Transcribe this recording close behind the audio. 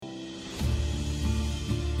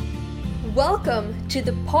Welcome to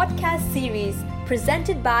the podcast series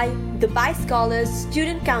presented by the By Scholars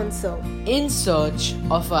Student Council. In search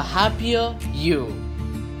of a happier you.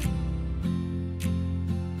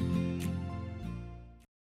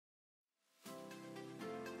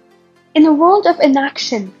 In a world of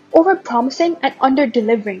inaction, over-promising and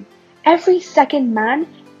under-delivering, every second man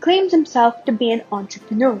claims himself to be an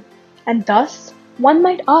entrepreneur. And thus, one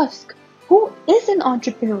might ask, who is an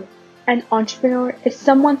entrepreneur? An entrepreneur is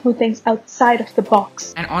someone who thinks outside of the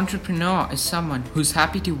box. An entrepreneur is someone who's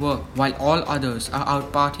happy to work while all others are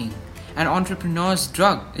out partying. An entrepreneur's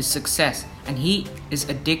drug is success, and he is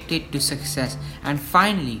addicted to success. And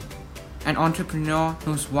finally, an entrepreneur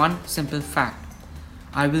knows one simple fact.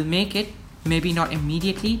 I will make it, maybe not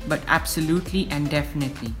immediately, but absolutely and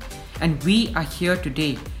definitely. And we are here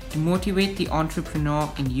today to motivate the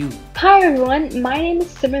entrepreneur in you. Hi everyone, my name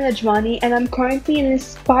is Simraan Ajwani and I'm currently an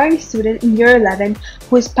aspiring student in Year 11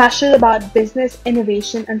 who is passionate about business,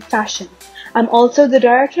 innovation and fashion. I'm also the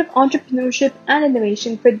Director of Entrepreneurship and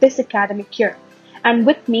Innovation for this academic year. And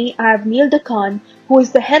with me, I have Neel Dhakaan, who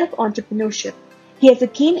is the Head of Entrepreneurship. He has a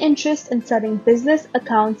keen interest in studying business,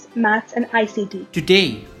 accounts, maths and ICT.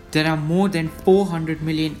 Today, there are more than 400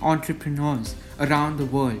 million entrepreneurs around the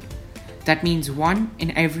world. That means 1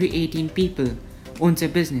 in every 18 people owns a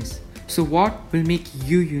business. So what will make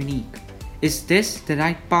you unique? Is this the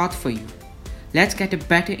right path for you? Let's get a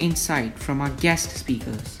better insight from our guest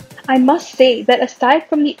speakers. I must say that aside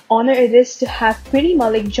from the honor it is to have Priti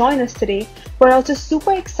Malik join us today, we're also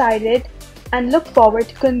super excited and look forward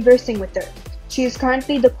to conversing with her. She is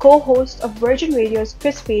currently the co-host of Virgin Radio's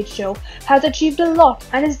Kris Fade Show, has achieved a lot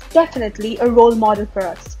and is definitely a role model for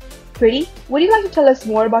us. Priti, would you like to tell us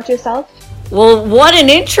more about yourself? Well, what an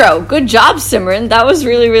intro. Good job, Simran. That was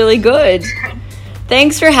really, really good.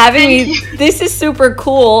 Thanks for having me. This is super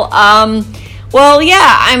cool. Well,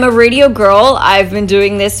 yeah, I'm a radio girl. I've been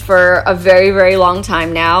doing this for a very, very long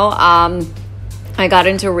time now. I got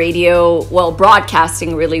into radio,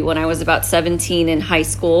 broadcasting really, when I was about 17 in high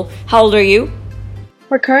school. How old are you?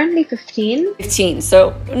 We're currently 15. 15,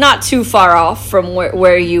 so not too far off from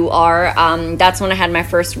where you are. That's when I had my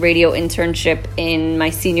first radio internship in my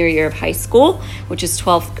senior year of high school, which is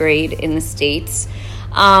 12th grade in the States.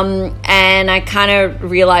 And I kind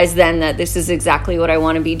of realized then that this is exactly what I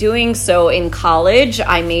want to be doing. So in college,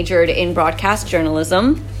 I majored in broadcast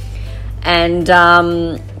journalism. And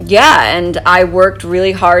and I worked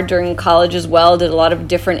really hard during college as well, did a lot of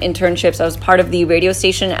different internships. I was part of the radio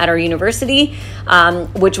station at our university,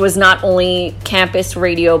 which was not only campus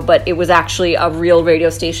radio, but it was actually a real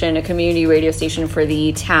radio station, a community radio station for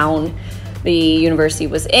the town the university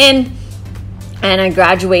was in. And I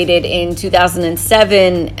graduated in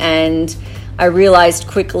 2007, and I realized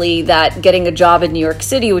quickly that getting a job in New York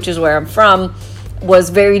City, which is where I'm from,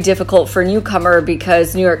 was very difficult for a newcomer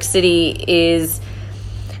because New York City is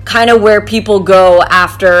kind of where people go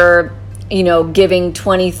after, giving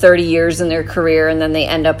 20, 30 years in their career, and then they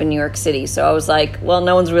end up in New York City. So I was like, well,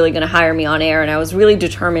 no one's really going to hire me on air. And I was really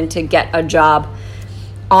determined to get a job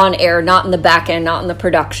on air, not in the back end, not in the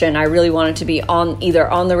production. I really wanted to be either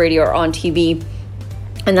on the radio or on TV.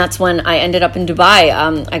 And that's when I ended up in Dubai.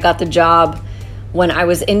 I got the job when I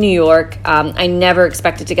was in New York. I never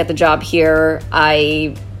expected to get the job here.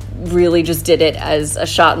 I really just did it as a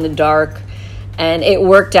shot in the dark. And it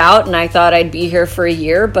worked out, and I thought I'd be here for a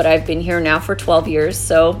year, but I've been here now for 12 years.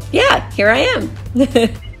 So yeah, here I am.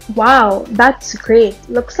 Wow, that's great.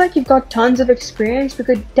 Looks like you've got tons of experience we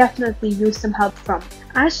could definitely use some help from.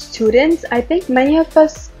 As students, I think many of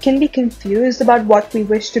us can be confused about what we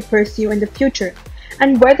wish to pursue in the future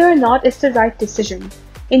and whether or not it's the right decision.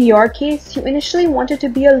 In your case, you initially wanted to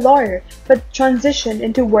be a lawyer, but transitioned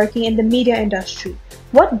into working in the media industry.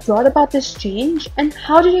 What brought about this change, and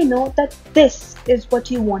how did you know that this is what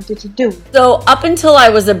you wanted to do? So up until I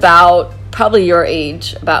was about probably your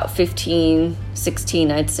age, about 15,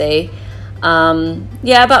 16, I'd say.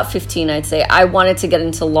 About 15, I'd say. I wanted to get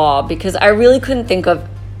into law because I really couldn't think of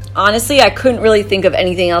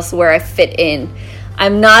anything else where I fit in.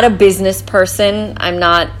 I'm not a business person. I'm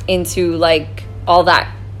not into all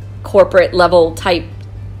that corporate level type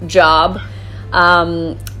job.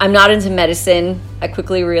 I'm not into medicine. I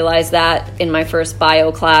quickly realized that in my first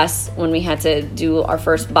bio class when we had to do our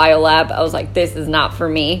first bio lab. I was like, this is not for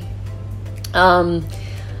me. And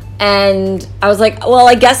I was like, well,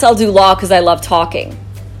 I guess I'll do law because I love talking.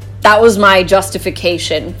 That was my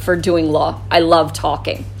justification for doing law. I love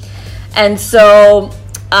talking. And so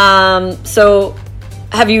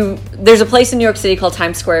there's a place in New York City called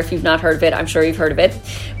Times Square. If you've not heard of it, I'm sure you've heard of it.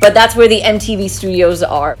 But that's where the MTV studios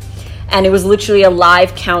are. And it was literally a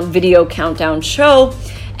live video countdown show.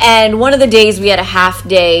 And one of the days we had a half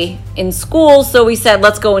day in school, so we said,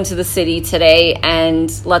 let's go into the city today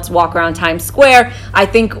and let's walk around Times Square. I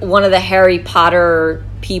think one of the Harry Potter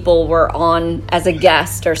people were on as a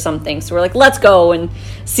guest or something. So we're like, let's go and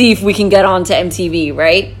see if we can get onto MTV,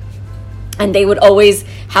 right? And they would always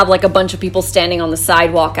have like a bunch of people standing on the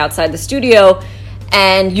sidewalk outside the studio,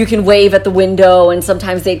 and you can wave at the window, and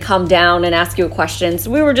sometimes they'd come down and ask you a question. So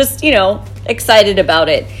we were just, excited about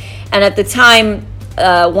it. And at the time,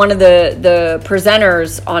 one of the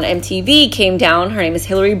presenters on MTV came down. Her name is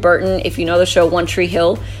Hillary Burton. If you know the show One Tree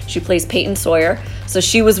Hill, she plays Peyton Sawyer. So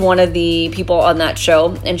she was one of the people on that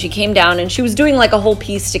show, and she came down and she was doing like a whole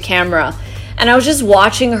piece to camera. And I was just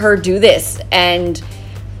watching her do this, and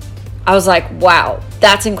I was like, wow,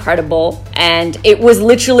 that's incredible. And it was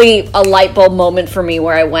literally a light bulb moment for me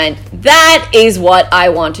where I went, that is what I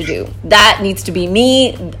want to do. That needs to be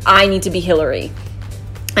me. I need to be Hillary.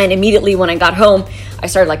 And immediately when I got home, I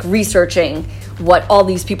started like researching what all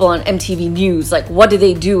these people on MTV News, like what do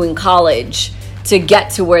they do in college to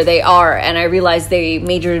get to where they are? And I realized they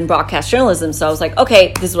majored in broadcast journalism. So I was like,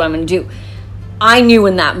 okay, this is what I'm going to do. I knew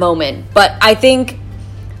in that moment, but I think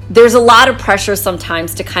there's a lot of pressure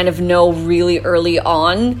sometimes to kind of know really early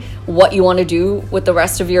on what you want to do with the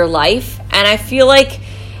rest of your life. And I feel like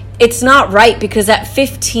it's not right, because at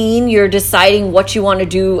 15, you're deciding what you want to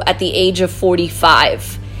do at the age of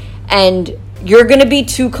 45. And you're going to be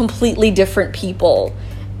two completely different people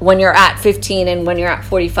when you're at 15 and when you're at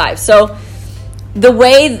 45. So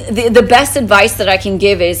the best advice that I can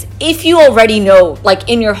give is, if you already know, like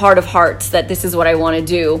in your heart of hearts, that this is what I want to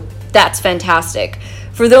do, that's fantastic.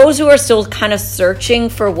 For those who are still kind of searching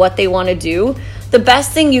for what they want to do, the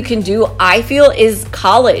best thing you can do, I feel, is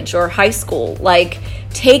college or high school. Like,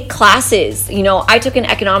 take classes. I took an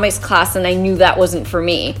economics class and I knew that wasn't for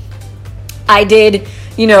me. I did,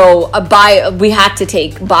 we had to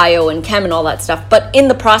take bio and chem and all that stuff. But in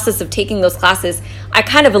the process of taking those classes, I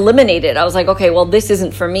kind of eliminated. I was like, okay, well, this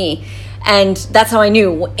isn't for me. And that's how I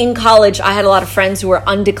knew. In college, I had a lot of friends who were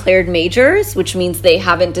undeclared majors, which means they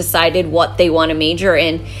haven't decided what they want to major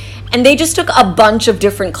in. And they just took a bunch of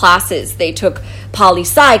different classes. They took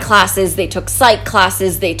poli-sci classes, they took psych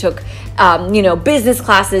classes, they took, business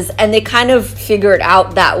classes, and they kind of figured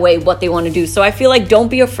out that way what they want to do. So I feel like, don't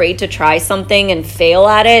be afraid to try something and fail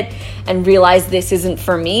at it and realize this isn't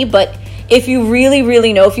for me. But if you really,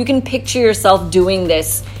 really know, if you can picture yourself doing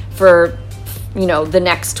this for the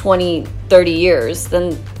next 20, 30 years,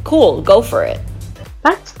 then cool, go for it.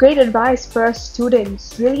 That's great advice for us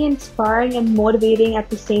students, really inspiring and motivating at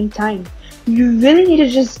the same time. You really need to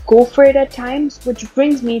just go for it at times, which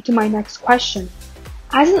brings me to my next question.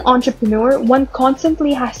 As an entrepreneur, one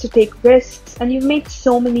constantly has to take risks, and you've made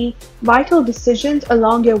so many vital decisions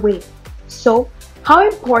along your way. So, how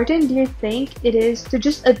important do you think it is to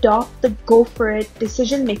just adopt the go for it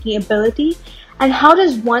decision-making ability? And how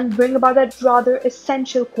does one bring about that rather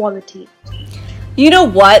essential quality? You know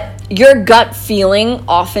what? Your gut feeling,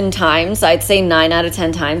 oftentimes, I'd say 9 out of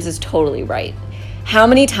 10 times, is totally right. How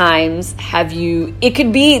many times have you, it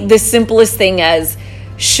could be the simplest thing as,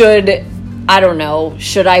 should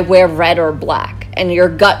I wear red or black? And your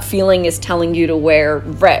gut feeling is telling you to wear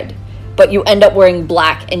red, but you end up wearing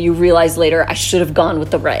black and you realize later, I should have gone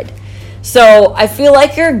with the red. So I feel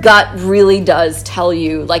like your gut really does tell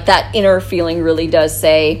you, like that inner feeling really does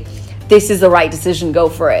say, this is the right decision, go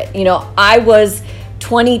for it. I was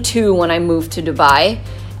 22 when I moved to Dubai,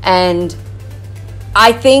 and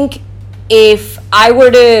I think if I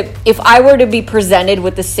were to be presented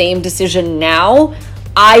with the same decision now,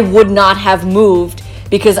 I would not have moved,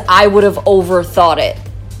 because I would have overthought it.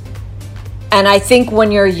 And I think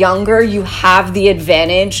when you're younger, you have the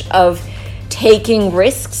advantage of taking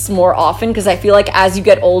risks more often, because I feel like as you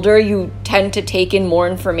get older, you tend to take in more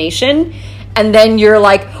information, and then you're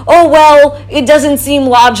like, oh, well, it doesn't seem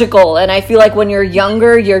logical. And I feel like when you're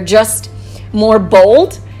younger, you're just more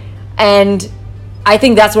bold. And I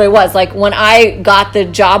think that's what it was. Like, when I got the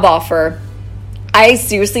job offer, I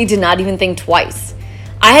seriously did not even think twice.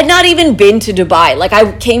 I had not even been to Dubai. Like,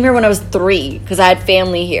 I came here when I was 3 because I had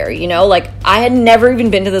family here, Like, I had never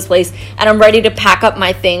even been to this place, and I'm ready to pack up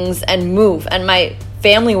my things and move. And my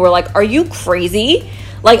family were like, are you crazy?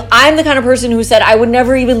 Like, I'm the kind of person who said I would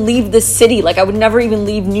never even leave the city. Like, I would never even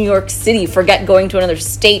leave New York City. Forget going to another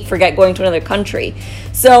state. Forget going to another country.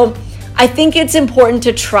 So I think it's important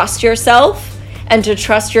to trust yourself and to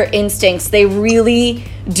trust your instincts. They really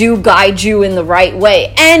do guide you in the right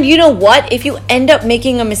way. And you know what? If you end up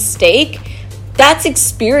making a mistake, that's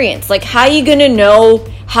experience. Like, how are you going to know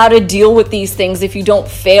how to deal with these things if you don't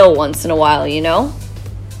fail once in a while,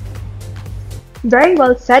 Very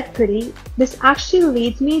well said, Priti. This actually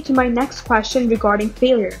leads me to my next question regarding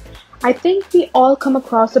failure. I think we all come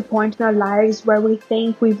across a point in our lives where we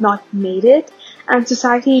think we've not made it, and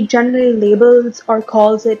society generally labels or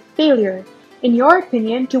calls it failure. In your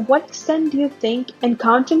opinion, to what extent do you think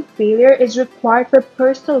encountering failure is required for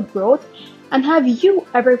personal growth? And have you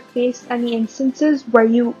ever faced any instances where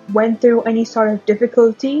you went through any sort of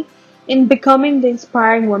difficulty in becoming the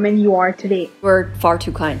inspiring woman you are today? We're far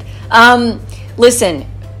too kind. Listen,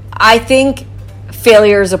 I think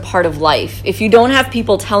failure is a part of life. If you don't have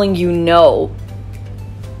people telling you no,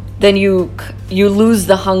 then you lose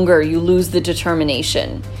the hunger, you lose the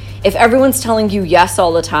determination. If everyone's telling you yes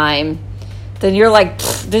all the time, then you're like,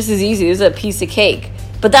 this is easy, this is a piece of cake.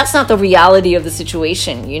 But that's not the reality of the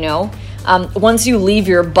situation, you know? Once you leave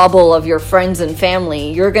your bubble of your friends and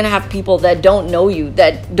family, you're going to have people that don't know you,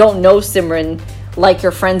 that don't know Simran like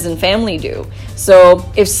your friends and family do. So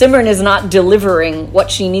if Simran is not delivering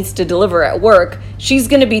what she needs to deliver at work, she's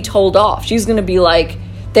going to be told off. She's going to be like,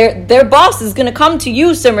 their boss is going to come to you,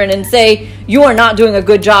 Simran, and say, you are not doing a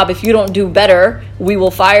good job. If you don't do better, we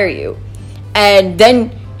will fire you. And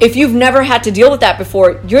then if you've never had to deal with that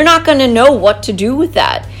before, you're not going to know what to do with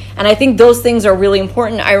that. And I think those things are really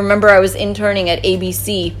important. I remember I was interning at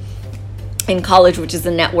ABC in college, which is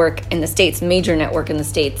a network in the States, major network in the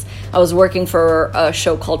States. I was working for a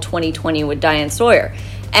show called 2020 with Diane Sawyer.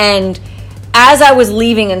 And as I was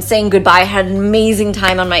leaving and saying goodbye, I had an amazing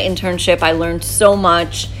time on my internship. I learned so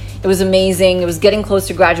much. It was amazing. It was getting close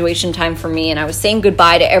to graduation time for me. And I was saying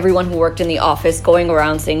goodbye to everyone who worked in the office, going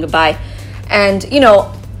around saying goodbye. And, you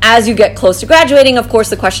know, as you get close to graduating, of course,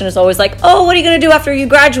 the question is always like, oh, what are you going to do after you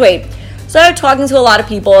graduate? So I was talking to a lot of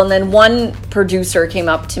people, and then one producer came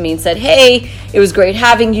up to me and said, hey, it was great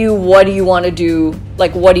having you. What do you want to do?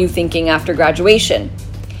 Like, what are you thinking after graduation?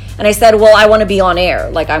 And I said, well, I want to be on air.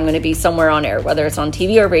 Like, I'm going to be somewhere on air, whether it's on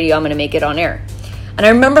TV or radio, I'm going to make it on air. And I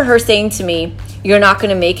remember her saying to me, you're not going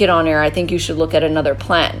to make it on air. I think you should look at another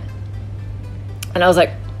plan. And I was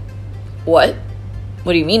like, what?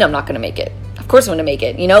 What do you mean I'm not going to make it? Of course I'm going to make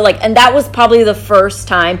it, you know, like, and that was probably the first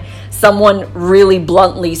time someone really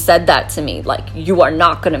bluntly said that to me, like, you are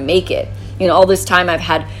not going to make it. You know, all this time I've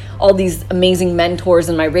had all these amazing mentors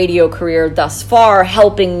in my radio career thus far,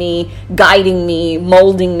 helping me, guiding me,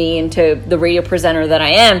 molding me into the radio presenter that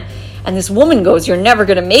I am. And this woman goes, you're never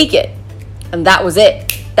going to make it. And that was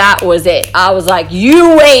it. That was it. I was like,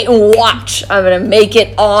 you wait and watch. I'm going to make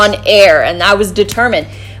it on air. And I was determined.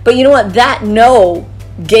 But you know what? That no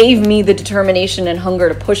gave me the determination and hunger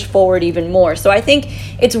to push forward even more. So I think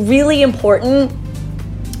it's really important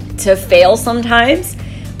to fail sometimes,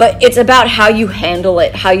 but it's about how you handle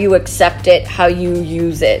it, how you accept it, how you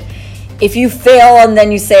use it. If you fail and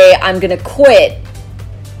then you say, I'm going to quit,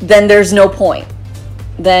 then there's no point.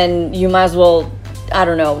 Then you might as well, I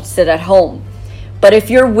don't know, sit at home. But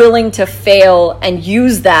if you're willing to fail and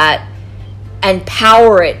use that and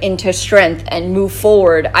power it into strength and move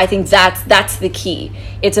forward, I think that's the key.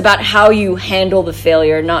 It's about how you handle the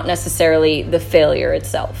failure, not necessarily the failure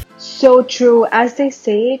itself. So true. As they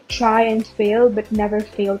say, try and fail, but never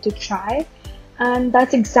fail to try. And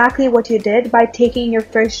that's exactly what you did by taking your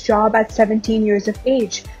first job at 17 years of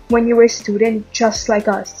age, when you were a student just like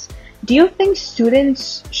us. Do you think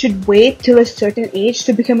students should wait till a certain age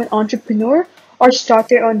to become an entrepreneur or start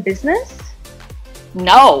their own business?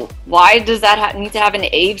 No. Why does that need to have an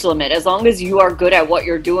age limit? As long as you are good at what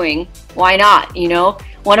you're doing, why not? You know,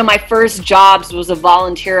 one of my first jobs was a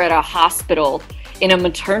volunteer at a hospital in a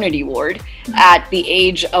maternity ward at the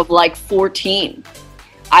age of like 14.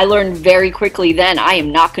 I learned very quickly then I am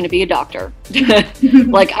not going to be a doctor.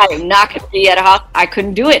 Like, I am not going to be at a hospital. I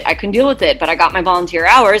couldn't do it. I couldn't deal with it. But I got my volunteer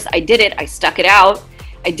hours. I did it. I stuck it out.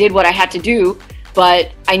 I did what I had to do.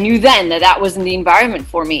 But I knew then that that wasn't the environment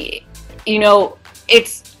for me. You know,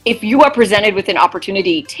 it's, if you are presented with an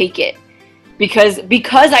opportunity, take it. Because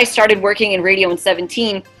I started working in radio in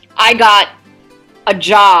 17, I got a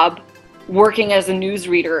job working as a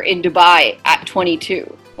newsreader in Dubai at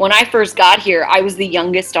 22. When I first got here, I was the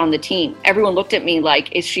youngest on the team. Everyone looked at me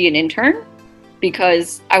like, is she an intern?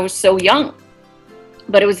 Because I was so young.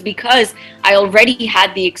 But it was because I already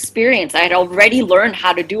had the experience. I had already learned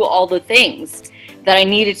how to do all the things that I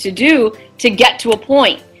needed to do to get to a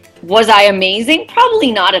point. Was I amazing?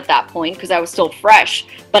 Probably not at that point because I was still fresh.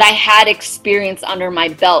 But I had experience under my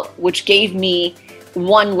belt, which gave me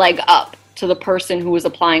one leg up to the person who was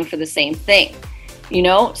applying for the same thing. You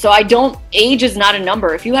know, so age is not a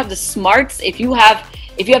number. If you have the smarts, if you have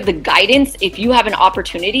the guidance, if you have an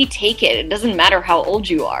opportunity, take it. It doesn't matter how old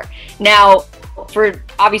you are. Now, for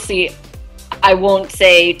obviously, I won't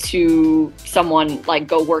say to someone like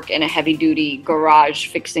go work in a heavy duty garage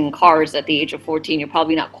fixing cars at the age of 14. You're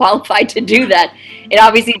probably not qualified to do that. It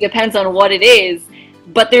obviously depends on what it is,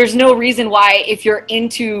 but there's no reason why if you're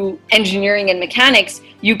into engineering and mechanics,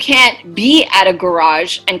 you can't be at a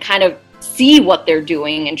garage and kind of see what they're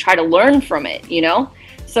doing and try to learn from it, you know?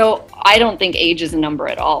 So I don't think age is a number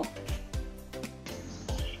at all.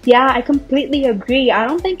 Yeah, I completely agree. I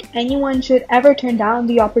don't think anyone should ever turn down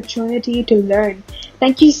the opportunity to learn.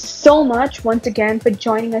 Thank you so much once again for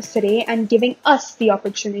joining us today and giving us the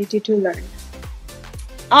opportunity to learn.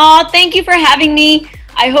 Oh, thank you for having me.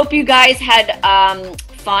 I hope you guys had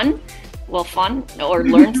fun or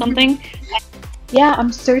learned something. Yeah,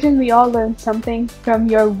 I'm certain we all learned something from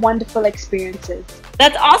your wonderful experiences.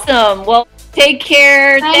 That's awesome. Well, take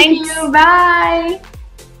care. Thank you. Bye.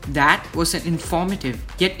 That was an informative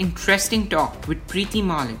yet interesting talk with Priti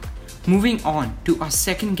Malik. Moving on to our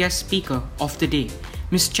second guest speaker of the day,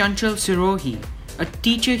 Ms. Chanchal Sirohi, a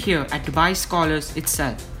teacher here at Dubai Scholars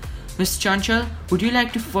itself. Ms. Chanchal, would you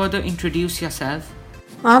like to further introduce yourself?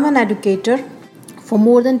 I'm an educator for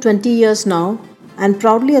more than 20 years now and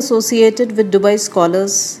proudly associated with Dubai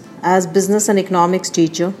Scholars as business and economics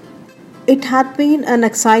teacher. It had been an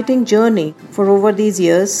exciting journey for over these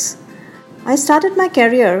years. I started my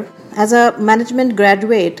career as a management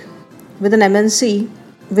graduate with an MNC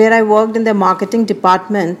where I worked in the marketing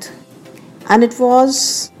department, and it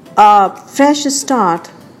was a fresh start,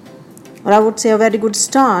 or I would say a very good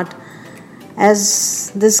start,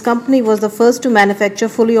 as this company was the first to manufacture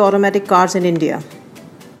fully automatic cars in India.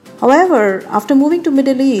 However, after moving to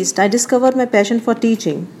Middle East, I discovered my passion for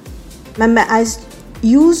teaching. I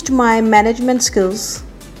used my management skills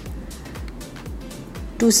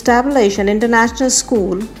to establish an international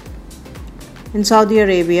school in Saudi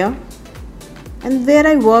Arabia, and where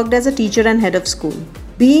I worked as a teacher and head of school.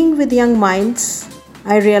 Being with young minds,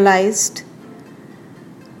 I realized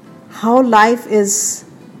how life is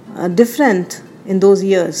different in those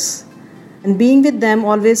years, and being with them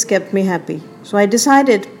always kept me happy. So I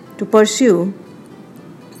decided to pursue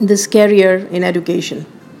this career in education.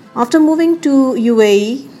 After moving to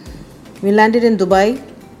UAE, we landed in Dubai.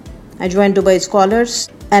 I joined Dubai Scholars,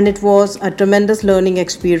 and it was a tremendous learning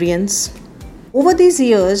experience. Over these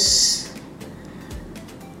years,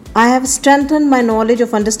 I have strengthened my knowledge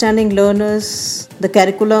of understanding learners, the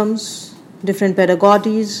curriculums, different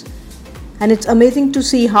pedagogies, and it's amazing to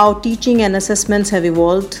see how teaching and assessments have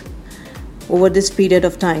evolved over this period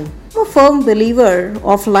of time. I'm a firm believer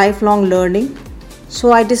of lifelong learning,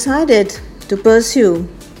 so I decided to pursue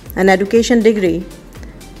an education degree.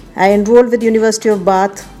 I enrolled with University of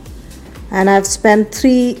Bath, and I've spent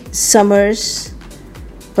 3 summers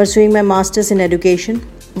pursuing my master's in education,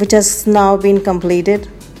 which has now been completed.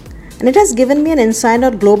 And it has given me an insight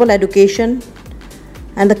on global education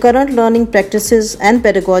and the current learning practices and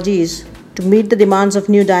pedagogies to meet the demands of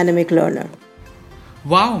new dynamic learner.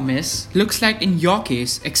 Wow, miss. Looks like in your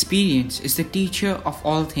case, experience is the teacher of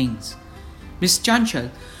all things. Miss Chanchal,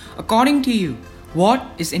 according to you, what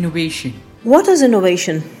is innovation? What is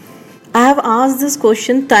innovation? I have asked this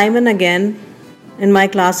question time and again in my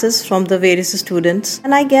classes from the various students,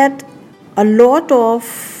 and I get a lot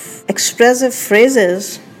of expressive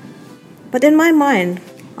phrases, but in my mind,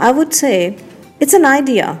 I would say it's an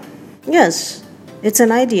idea. Yes, it's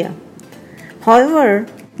an idea. However,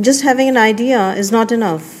 just having an idea is not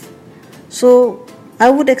enough. So I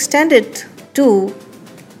would extend it to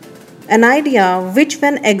an idea which,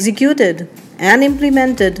 when executed and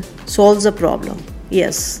implemented, solves a problem.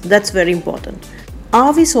 Yes, that's very important.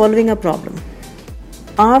 Are we solving a problem?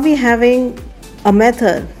 Are we having a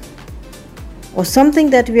method or something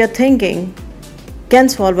that we are thinking can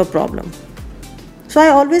solve a problem? So I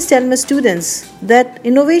always tell my students that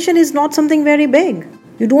innovation is not something very big.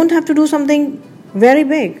 You don't have to do something very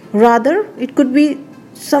big. Rather, it could be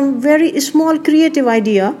some very small creative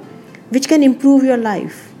idea which can improve your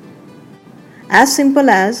life. As simple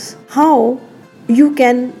as how you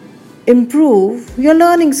can improve your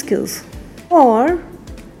learning skills, or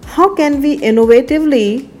how can we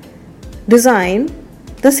innovatively design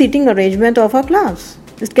the seating arrangement of a class.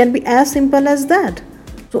 It can be as simple as that.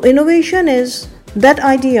 So innovation is that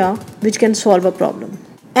idea which can solve a problem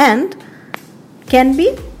and can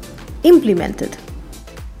be implemented.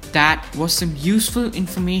 That was some useful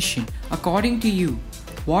information. According to you,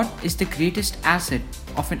 what is the greatest asset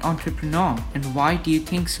of an entrepreneur, and why do you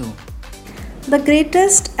think so? The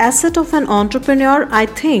greatest asset of an entrepreneur, I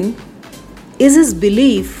think, is his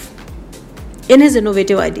belief in his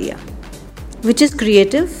innovative idea, which is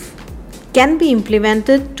creative, can be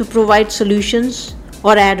implemented to provide solutions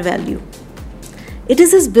or add value. It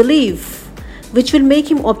is his belief which will make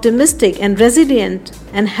him optimistic and resilient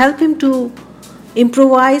and help him to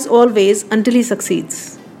improvise always until he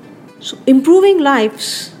succeeds. So, improving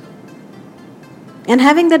lives and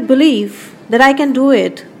having that belief that I can do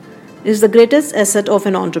it is the greatest asset of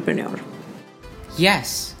an entrepreneur.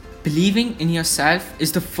 Yes, believing in yourself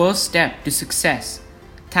is the first step to success.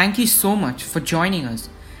 Thank you so much for joining us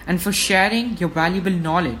and for sharing your valuable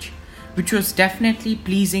knowledge, which was definitely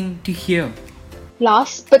pleasing to hear.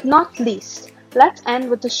 Last but not least, let's end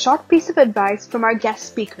with a short piece of advice from our guest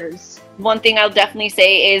speakers. One thing I'll definitely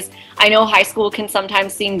say is I know high school can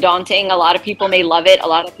sometimes seem daunting. A lot of people may love it. A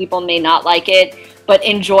lot of people may not like it. But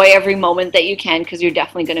enjoy every moment that you can because you're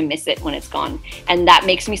definitely going to miss it when it's gone. And that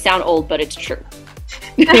makes me sound old, but it's true.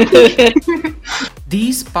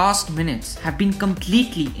 These past minutes have been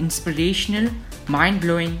completely inspirational,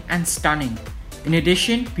 mind-blowing and stunning. In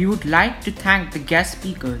addition, we would like to thank the guest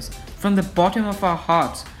speakers from the bottom of our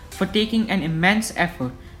hearts for taking an immense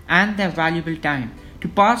effort and their valuable time to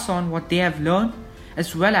pass on what they have learned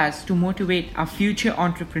as well as to motivate our future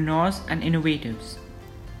entrepreneurs and innovators.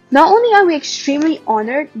 Not only are we extremely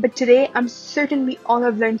honored, but today I'm certain we all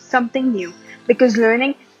have learned something new because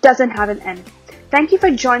learning doesn't have an end. Thank you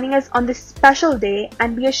for joining us on this special day,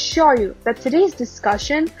 and we assure you that today's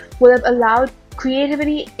discussion will have allowed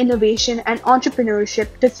creativity, innovation, and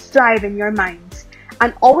entrepreneurship to thrive in your minds.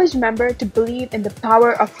 And always remember to believe in the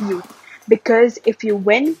power of youth, because if you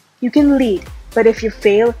win, you can lead, but if you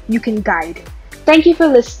fail, you can guide. Thank you for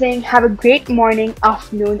listening. Have a great morning,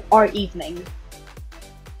 afternoon, or evening.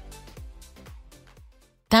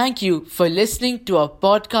 Thank you for listening to our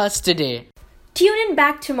podcast today. Tune in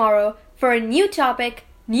back tomorrow for a new topic,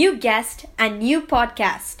 new guest, and new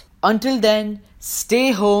podcast. Until then,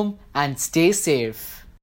 stay home and stay safe.